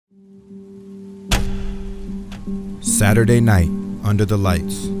Saturday night under the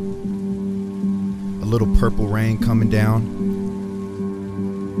lights. A little purple rain coming down.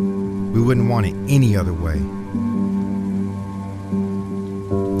 We wouldn't want it any other way.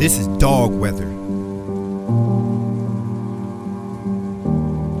 This is dog weather.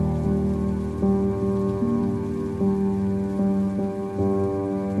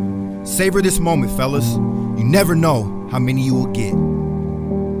 Savor this moment, fellas. You never know how many you will get.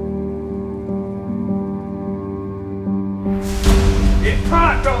 It's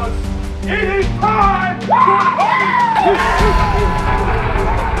time, fellas! It is time!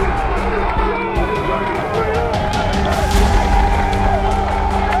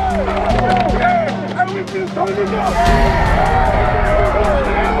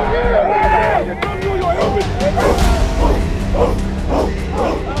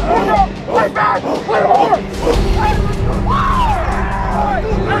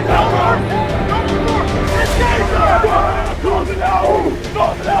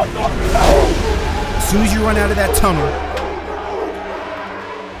 As soon as you run out of that tunnel,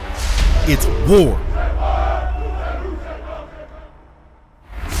 it's war.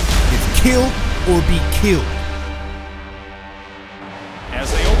 It's kill or be killed. As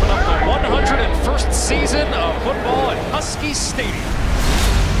they open up the 101st season of football at Husky Stadium.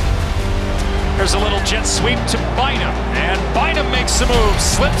 There's a little jet sweep to Bynum, and Bynum makes the move,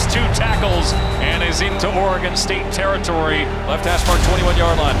 slips 2 tackles, and is into Oregon State territory. Left hash mark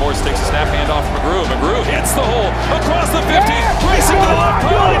 21-yard line. Morris takes a snap handoff from McGrew. McGrew hits the hole across the 50, racing to the left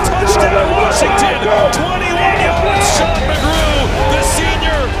pylon, touchdown Washington. 21 yards, Sean McGrew, the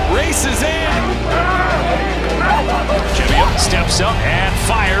senior, races in. Gebbia steps up and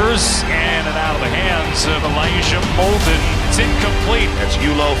fires, and out of the hands of Elijah Molden. It's incomplete. That's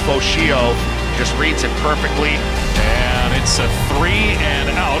Yulo Foshio. Just reads it perfectly. And it's a 3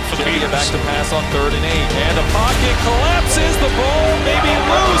 and out for the Beavers. Back to pass on 3rd and 8. And the pocket collapses. The ball may be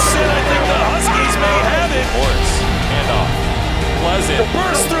loose, and I think the Huskies may have it. Morris, handoff. Pleasant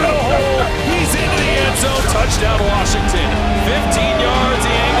bursts through the hole. He's into the end zone. Touchdown Washington. 15 yards.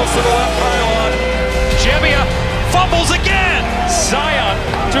 He angles to the left pylon. Gebbia fumbles again. Zion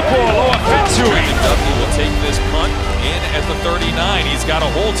to Pualoa Fetsui. W will take this punt in at the 39. He's got a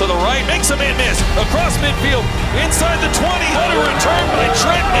hole to the right. Makes a man miss. Across midfield. Inside the 20. What a return by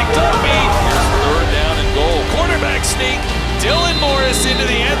Trent McDuffie. Here's 3rd down and goal. Quarterback sneak. Dylan Morris into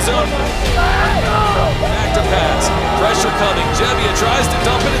the end zone. Back to pass. Pressure coming. Gebbia tries to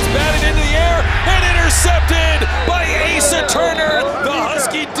dump it. It's batted into the air and intercepted by Asa Turner. The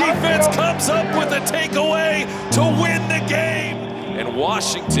Husky defense comes up with a takeaway to win the game. And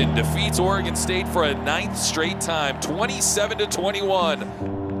Washington defeats Oregon State for a 9th straight time,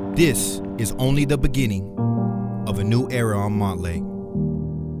 27-21. This is only the beginning of a new era on Montlake.